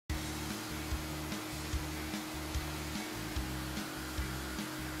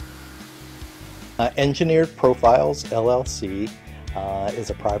Engineered Profiles, LLC is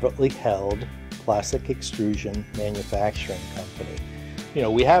a privately held plastic extrusion manufacturing company. You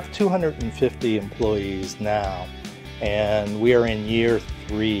know, we have 250 employees now, and we are in year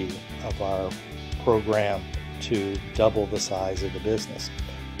 3 of our program to double the size of the business.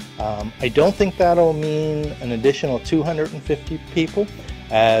 I don't think that'll mean an additional 250 people,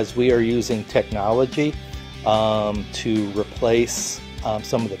 as we are using technology to replace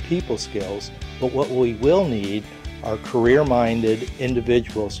some of the people skills, but what we will need are career-minded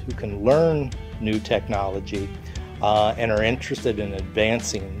individuals who can learn new technology and are interested in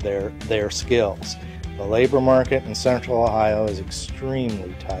advancing their skills. The labor market in Central Ohio is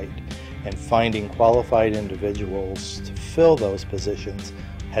extremely tight, and finding qualified individuals to fill those positions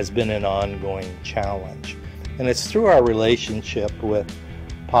has been an ongoing challenge. And it's through our relationship with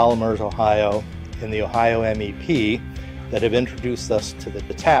PolymerOhio and the Ohio MEP that have introduced us to the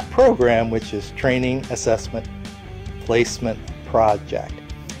TAP program, which is Training, Assessment, Placement Project.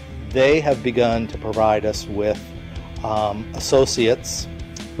 They have begun to provide us with associates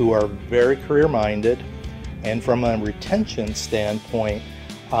who are very career-minded, and from a retention standpoint,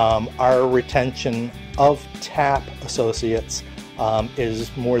 our retention of TAP associates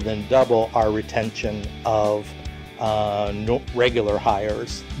is more than double our retention of regular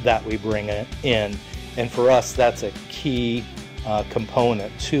hires that we bring in. And for us, that's a key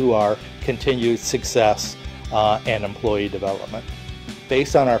component to our continued success and employee development.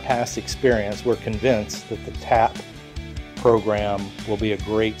 Based on our past experience, we're convinced that the TAP program will be a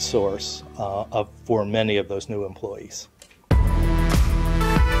great source for many of those new employees.